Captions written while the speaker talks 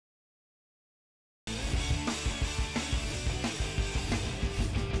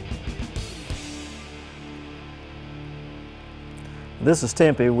This is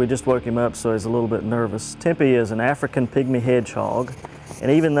Tempe. We just woke him up, so he's a little bit nervous. Tempe is an African pygmy hedgehog,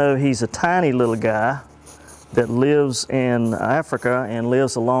 and even though he's a tiny little guy that lives in Africa and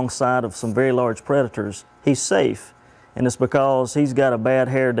lives alongside of some very large predators, he's safe, and it's because he's got a bad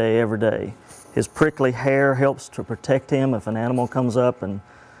hair day every day. His prickly hair helps to protect him. If an animal comes up and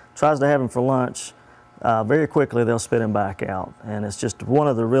tries to have him for lunch, very quickly they'll spit him back out, and it's just one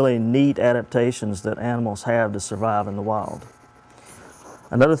of the really neat adaptations that animals have to survive in the wild.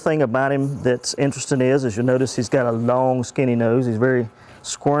 Another thing about him that's interesting is you'll notice he's got a long, skinny nose. He's very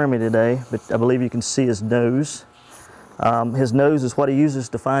squirmy today, but I believe you can see his nose. His nose is what he uses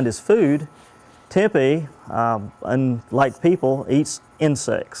to find his food. Tempe, unlike people, eats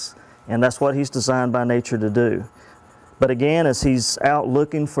insects, and that's what he's designed by nature to do. But again, as he's out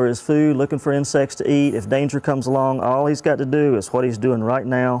looking for his food, looking for insects to eat, if danger comes along, all he's got to do is what he's doing right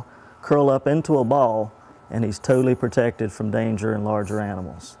now, curl up into a ball, and he's totally protected from danger and larger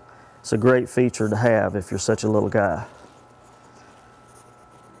animals. It's a great feature to have if you're such a little guy.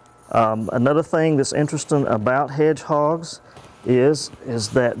 Another thing that's interesting about hedgehogs is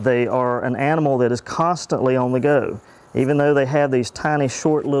that they are an animal that is constantly on the go. Even though they have these tiny,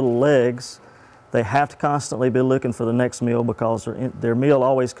 short little legs, they have to constantly be looking for the next meal because their meal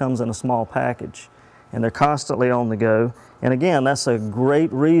always comes in a small package, and they're constantly on the go. And again, that's a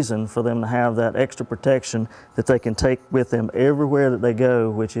great reason for them to have that extra protection that they can take with them everywhere that they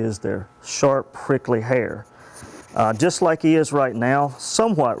go, which is their sharp, prickly hair. Just like he is right now,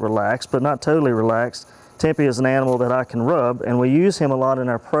 somewhat relaxed, but not totally relaxed, Tempe is an animal that I can rub, and we use him a lot in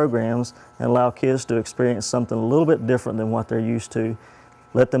our programs and allow kids to experience something a little bit different than what they're used to.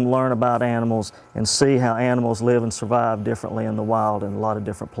 Let them learn about animals and see how animals live and survive differently in the wild in a lot of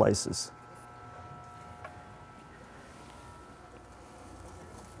different places.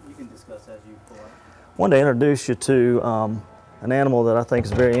 You can discuss as you pull out. I wanted to introduce you to an animal that I think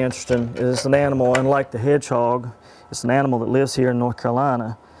is very interesting. It's an animal, unlike the hedgehog, it's an animal that lives here in North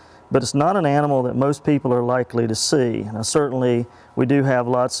Carolina, but it's not an animal that most people are likely to see. Now certainly we do have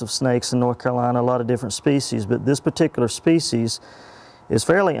lots of snakes in North Carolina, a lot of different species, but this particular species is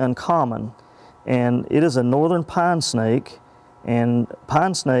fairly uncommon, and it is a northern pine snake, and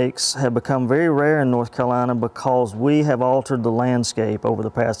pine snakes have become very rare in North Carolina because we have altered the landscape over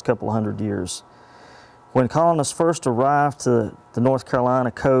the past couple of hundred years. When colonists first arrived to the North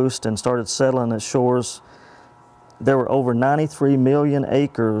Carolina coast and started settling its shores, there were over 93 million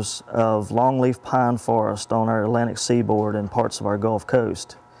acres of longleaf pine forest on our Atlantic seaboard and parts of our Gulf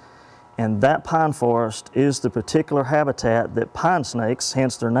Coast. And that pine forest is the particular habitat that pine snakes,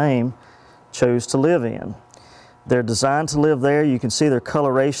 hence their name, chose to live in. They're designed to live there. You can see their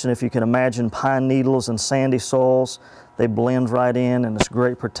coloration if you can imagine pine needles and sandy soils. They blend right in, and it's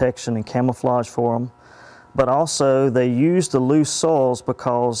great protection and camouflage for them. But also they use the loose soils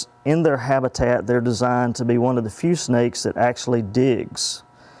because in their habitat they're designed to be one of the few snakes that actually digs.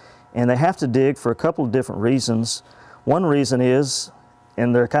 And they have to dig for a couple of different reasons. One reason is,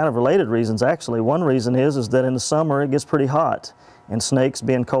 and they're kind of related reasons actually, one reason is that in the summer it gets pretty hot, and snakes,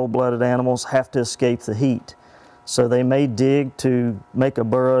 being cold-blooded animals, have to escape the heat. So they may dig to make a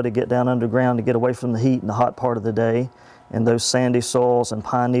burrow to get down underground to get away from the heat in the hot part of the day, and those sandy soils and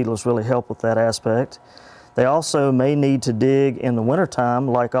pine needles really help with that aspect. They also may need to dig in the wintertime,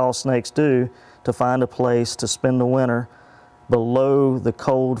 like all snakes do, to find a place to spend the winter below the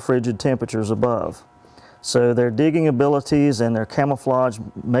cold, frigid temperatures above. So their digging abilities and their camouflage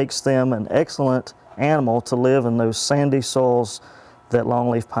makes them an excellent animal to live in those sandy soils that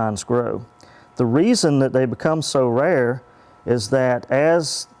longleaf pines grow. The reason that they become so rare is that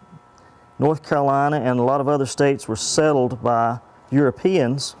as North Carolina and a lot of other states were settled by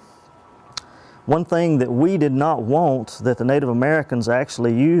Europeans, one thing that we did not want that the Native Americans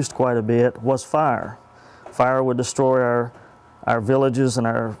actually used quite a bit was fire. Fire would destroy our villages and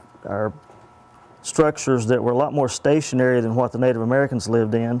our structures that were a lot more stationary than what the Native Americans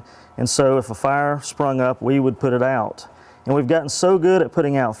lived in, and so if a fire sprung up, we would put it out. And we've gotten so good at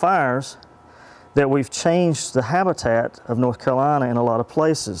putting out fires that we've changed the habitat of North Carolina in a lot of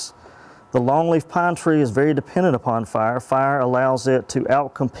places. The longleaf pine tree is very dependent upon fire. Fire allows it to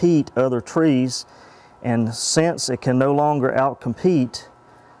outcompete other trees, and since it can no longer outcompete,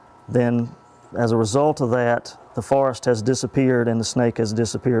 then as a result of that, the forest has disappeared and the snake has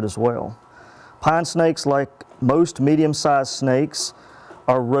disappeared as well. Pine snakes, like most medium-sized snakes,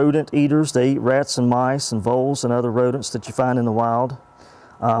 are rodent eaters. They eat rats and mice and voles and other rodents that you find in the wild.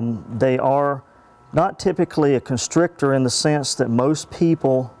 They are not typically a constrictor in the sense that most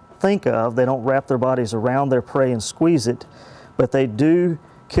people think of. They don't wrap their bodies around their prey and squeeze it, but they do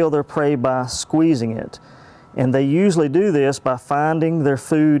kill their prey by squeezing it. And they usually do this by finding their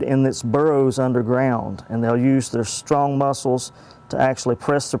food in its burrows underground, and they'll use their strong muscles to actually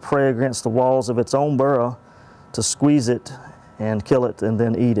press the prey against the walls of its own burrow to squeeze it and kill it and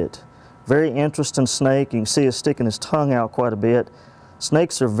then eat it. Very interesting snake. You can see it sticking his tongue out quite a bit.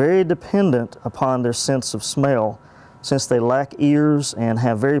 Snakes are very dependent upon their sense of smell. Since they lack ears and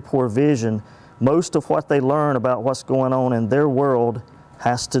have very poor vision, most of what they learn about what's going on in their world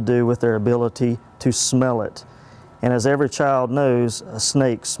has to do with their ability to smell it. And as every child knows, a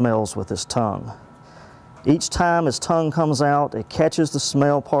snake smells with his tongue. Each time his tongue comes out, it catches the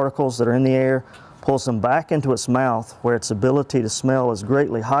smell particles that are in the air, pulls them back into its mouth where its ability to smell is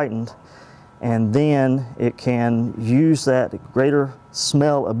greatly heightened, and then it can use that greater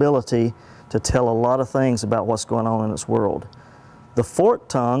smell ability to tell a lot of things about what's going on in its world. The forked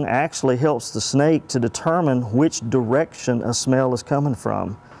tongue actually helps the snake to determine which direction a smell is coming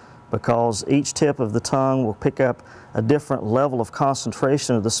from, because each tip of the tongue will pick up a different level of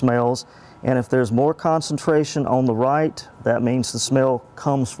concentration of the smells, and if there's more concentration on the right, that means the smell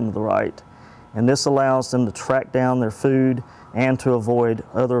comes from the right. And this allows them to track down their food and to avoid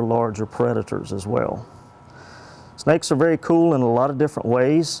other larger predators as well. Snakes are very cool in a lot of different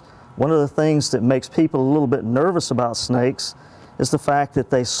ways. One of the things that makes people a little bit nervous about snakes is the fact that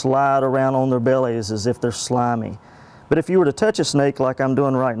they slide around on their bellies as if they're slimy. But if you were to touch a snake like I'm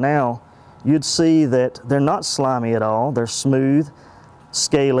doing right now, you'd see that they're not slimy at all. They're smooth,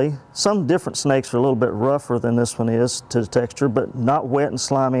 scaly. Some different snakes are a little bit rougher than this one is to the texture, but not wet and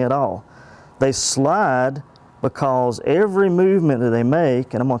slimy at all. They slide because every movement that they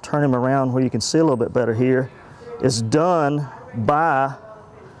make, and I'm going to turn him around where you can see a little bit better here, is done by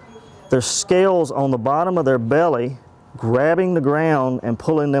their scales on the bottom of their belly grabbing the ground and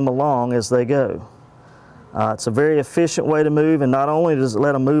pulling them along as they go. It's a very efficient way to move, and not only does it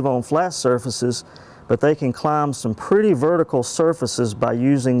let them move on flat surfaces, but they can climb some pretty vertical surfaces by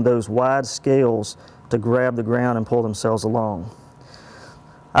using those wide scales to grab the ground and pull themselves along.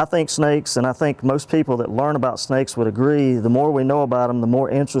 I think snakes, and I think most people that learn about snakes would agree, the more we know about them, the more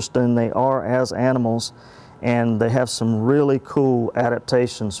interesting they are as animals, and they have some really cool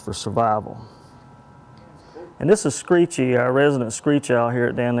adaptations for survival. And this is Screechy, our resident screech owl here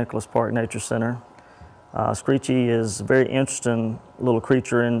at Dan Nicholas Park Nature Center. Screechy is a very interesting little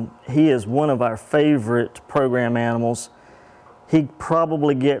creature, and he is one of our favorite program animals. He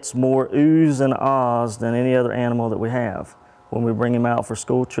probably gets more oohs and ahs than any other animal that we have. When we bring him out for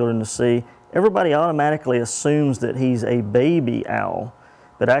school children to see, everybody automatically assumes that he's a baby owl,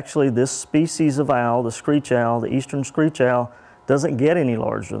 but actually this species of owl, the screech owl, the eastern screech owl, doesn't get any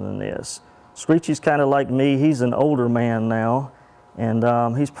larger than this. Screechy's kind of like me. He's an older man now,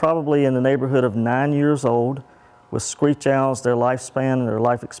 and he's probably in the neighborhood of 9 years old. With screech owls, their lifespan and their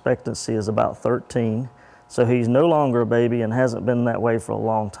life expectancy is about 13, so he's no longer a baby and hasn't been that way for a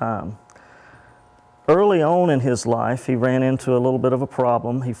long time. Early on in his life, he ran into a little bit of a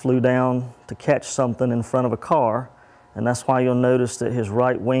problem. He flew down to catch something in front of a car, and that's why you'll notice that his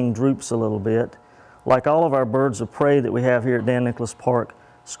right wing droops a little bit. Like all of our birds of prey that we have here at Dan Nicholas Park,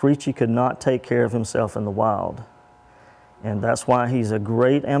 Screechy could not take care of himself in the wild. And that's why he's a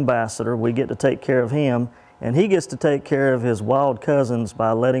great ambassador. We get to take care of him, and he gets to take care of his wild cousins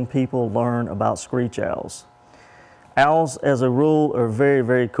by letting people learn about screech owls. Owls, as a rule, are very,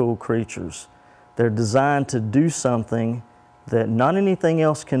 very cool creatures. They're designed to do something that not anything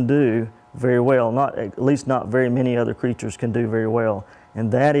else can do very well, at least not very many other creatures can do very well,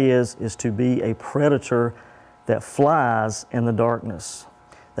 and that is to be a predator that flies in the darkness.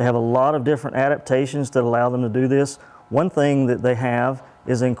 They have a lot of different adaptations that allow them to do this. One thing that they have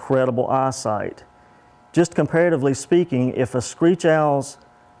is incredible eyesight. Just comparatively speaking, if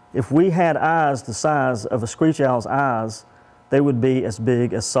we had eyes the size of a screech owl's eyes, they would be as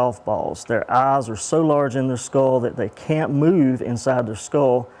big as softballs. Their eyes are so large in their skull that they can't move inside their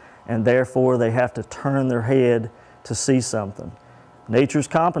skull, and therefore they have to turn their head to see something. Nature's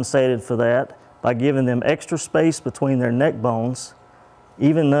compensated for that by giving them extra space between their neck bones,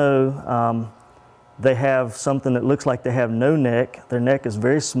 even though they have something that looks like they have no neck. Their neck is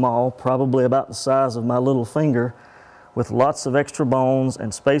very small, probably about the size of my little finger, with lots of extra bones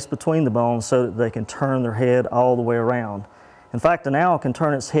and space between the bones so that they can turn their head all the way around. In fact, an owl can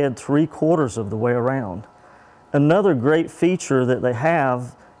turn its head 3/4 of the way around. Another great feature that they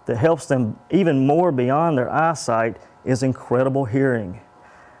have that helps them even more beyond their eyesight is incredible hearing.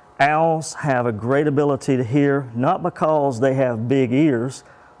 Owls have a great ability to hear, not because they have big ears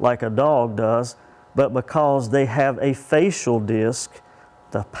like a dog does, but because they have a facial disc,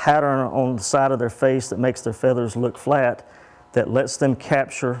 the pattern on the side of their face that makes their feathers look flat, that lets them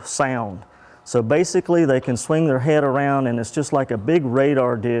capture sound. So basically they can swing their head around and it's just like a big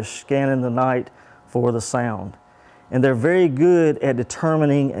radar dish scanning the night for the sound. And they're very good at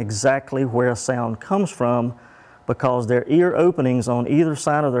determining exactly where a sound comes from because their ear openings on either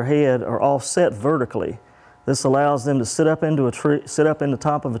side of their head are offset vertically. This allows them to sit up into the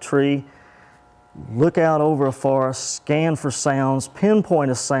top of a tree, look out over a forest, scan for sounds,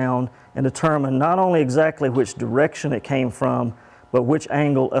 pinpoint a sound, and determine not only exactly which direction it came from, but which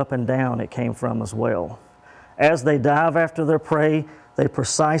angle up and down it came from as well. As they dive after their prey, they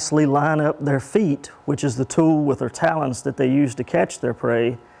precisely line up their feet, which is the tool with their talons that they use to catch their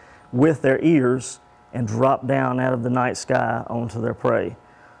prey, with their ears and drop down out of the night sky onto their prey.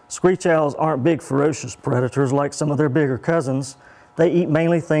 Screech owls aren't big ferocious predators like some of their bigger cousins. They eat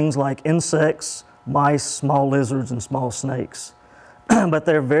mainly things like insects, mice, small lizards, and small snakes. But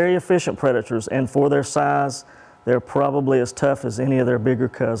they're very efficient predators, and for their size, they're probably as tough as any of their bigger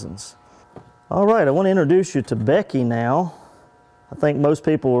cousins. All right, I want to introduce you to Becky now. I think most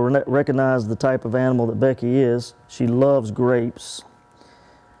people will recognize the type of animal that Becky is. She loves grapes.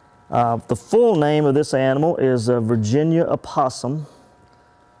 The full name of this animal is Virginia opossum.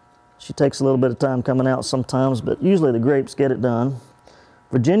 She takes a little bit of time coming out sometimes, but usually the grapes get it done.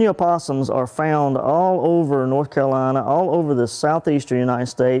 Virginia opossums are found all over North Carolina, all over the southeastern United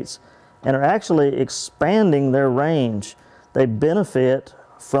States, and are actually expanding their range. They benefit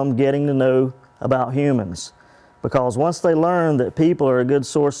from getting to know about humans, because once they learn that people are a good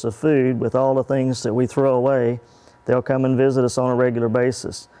source of food with all the things that we throw away, they'll come and visit us on a regular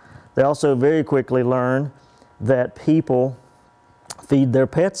basis. They also very quickly learn that people feed their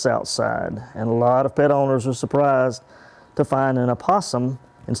pets outside, and a lot of pet owners are surprised to find an opossum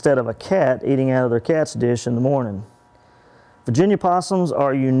instead of a cat eating out of their cat's dish in the morning. Virginia opossums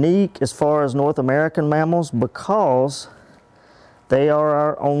are unique as far as North American mammals because they are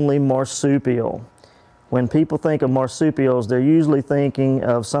our only marsupial. When people think of marsupials, they're usually thinking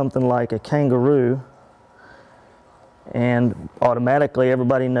of something like a kangaroo, and automatically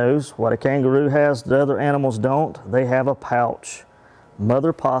everybody knows what a kangaroo has that other animals don't. They have a pouch.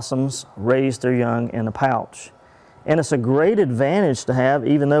 Mother possums raise their young in a pouch. And it's a great advantage to have,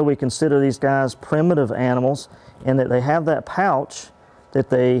 even though we consider these guys primitive animals, in that they have that pouch that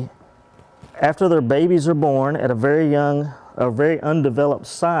they, after their babies are born at a very young, a very undeveloped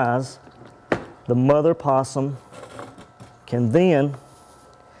size, the mother possum can then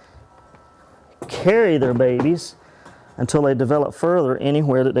carry their babies until they develop further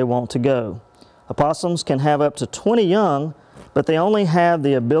anywhere that they want to go. Opossums can have up to 20 young, but they only have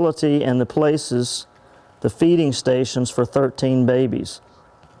the ability and the places, the feeding stations for 13 babies.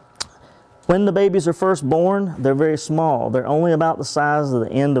 When the babies are first born, they're very small. They're only about the size of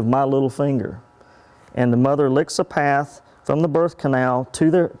the end of my little finger. And the mother licks a path from the birth canal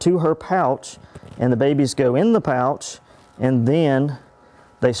to her pouch, and the babies go in the pouch, and then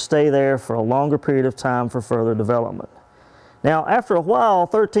they stay there for a longer period of time for further development. Now, after a while,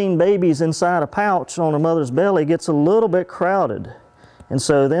 13 babies inside a pouch on a mother's belly gets a little bit crowded. And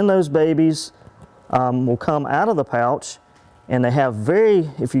so then those babies will come out of the pouch, and they have very,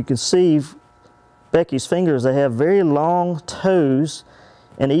 if you can see Becky's fingers, they have very long toes,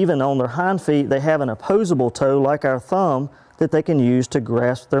 and even on their hind feet, they have an opposable toe like our thumb that they can use to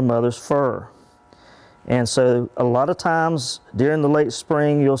grasp their mother's fur. And so a lot of times during the late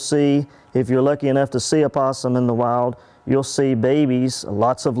spring, you'll see, if you're lucky enough to see a possum in the wild, you'll see babies,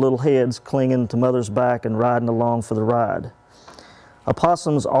 lots of little heads clinging to mother's back and riding along for the ride.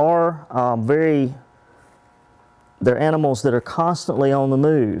 Opossums are they're animals that are constantly on the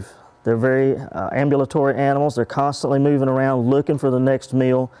move. They're very ambulatory animals. They're constantly moving around looking for the next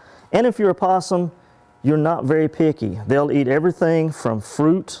meal. And if you're a possum, you're not very picky. They'll eat everything from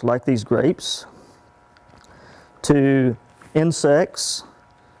fruit, like these grapes, to insects,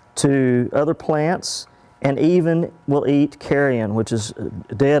 to other plants, and even will eat carrion, which is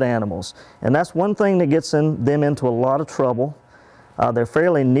dead animals. And that's one thing that gets them into a lot of trouble. They're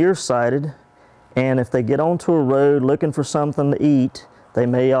fairly nearsighted, and if they get onto a road looking for something to eat, they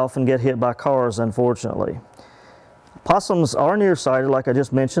may often get hit by cars, unfortunately. Possums are nearsighted, like I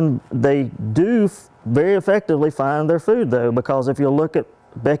just mentioned. They do very effectively find their food, though, because if you look at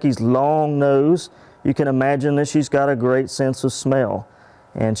Becky's long nose, you can imagine that she's got a great sense of smell,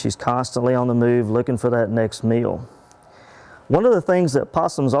 and she's constantly on the move looking for that next meal. One of the things that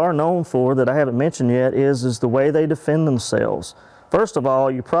possums are known for that I haven't mentioned yet is the way they defend themselves. First of all,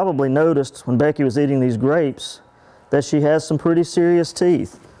 you probably noticed when Becky was eating these grapes that she has some pretty serious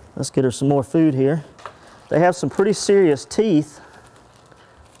teeth. Let's get her some more food here. They have some pretty serious teeth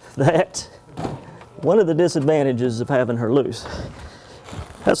that one of the disadvantages of having her loose.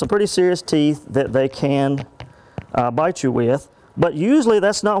 have some pretty serious teeth that they can bite you with, but usually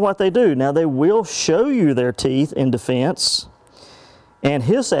that's not what they do. Now, they will show you their teeth in defense and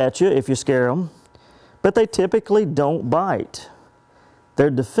hiss at you if you scare them, but they typically don't bite. Their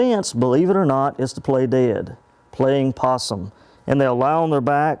defense, believe it or not, is to play dead, playing possum. And they'll lie on their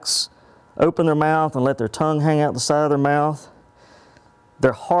backs, open their mouth, and let their tongue hang out the side of their mouth.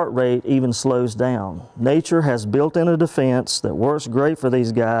 Their heart rate even slows down. Nature has built in a defense that works great for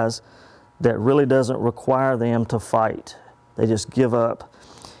these guys that really doesn't require them to fight. They just give up.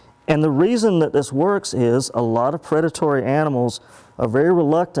 And the reason that this works is a lot of predatory animals are very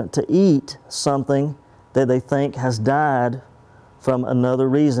reluctant to eat something that they think has died from another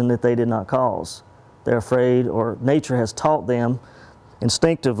reason that they did not cause. They're afraid, or nature has taught them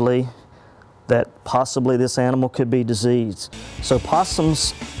instinctively that possibly this animal could be diseased. So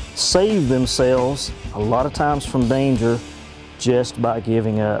possums save themselves a lot of times from danger just by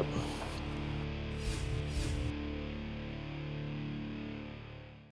giving up.